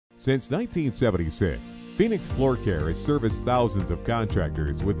Since 1976, Phoenix Floor Care has serviced thousands of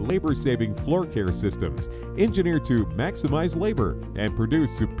contractors with labor-saving floor care systems engineered to maximize labor and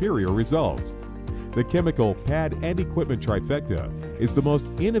produce superior results. The chemical, pad, and equipment trifecta is the most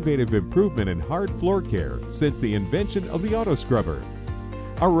innovative improvement in hard floor care since the invention of the auto scrubber.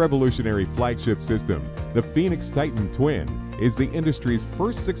 Our revolutionary flagship system, the Phoenix Titan Twin, is the industry's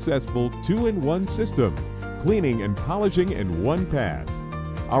first successful 2-in-1 system, cleaning and polishing in one pass.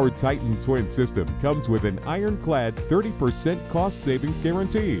 Our Titan Twin system comes with an ironclad 30% cost savings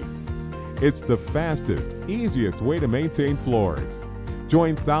guarantee. It's the fastest, easiest way to maintain floors.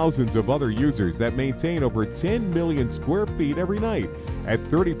 Join thousands of other users that maintain over 10 million square feet every night at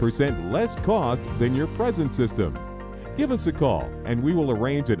 30% less cost than your present system. Give us a call and we will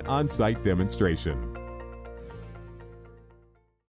arrange an on-site demonstration.